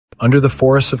Under the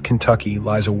forests of Kentucky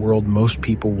lies a world most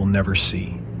people will never see,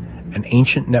 an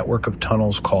ancient network of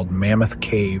tunnels called Mammoth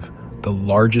Cave, the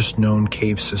largest known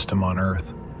cave system on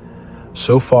Earth.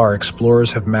 So far,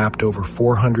 explorers have mapped over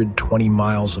 420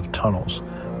 miles of tunnels,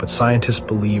 but scientists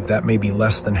believe that may be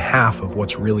less than half of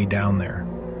what's really down there.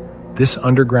 This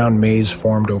underground maze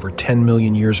formed over 10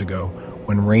 million years ago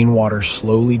when rainwater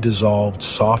slowly dissolved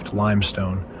soft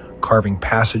limestone, carving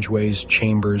passageways,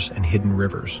 chambers, and hidden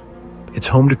rivers. It's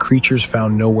home to creatures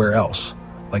found nowhere else,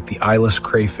 like the eyeless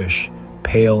crayfish,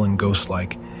 pale and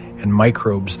ghost-like, and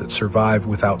microbes that survive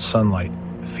without sunlight,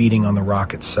 feeding on the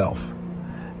rock itself.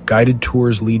 Guided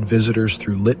tours lead visitors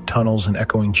through lit tunnels and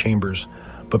echoing chambers,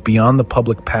 but beyond the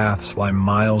public paths lie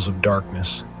miles of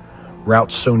darkness.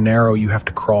 Routes so narrow you have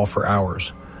to crawl for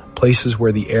hours, places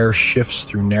where the air shifts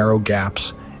through narrow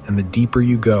gaps, and the deeper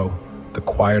you go, the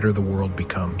quieter the world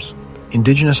becomes.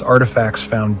 Indigenous artifacts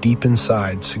found deep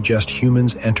inside suggest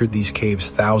humans entered these caves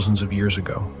thousands of years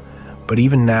ago. But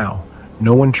even now,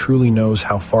 no one truly knows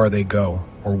how far they go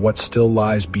or what still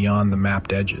lies beyond the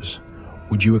mapped edges.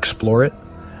 Would you explore it,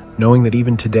 knowing that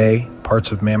even today,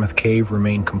 parts of Mammoth Cave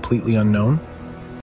remain completely unknown?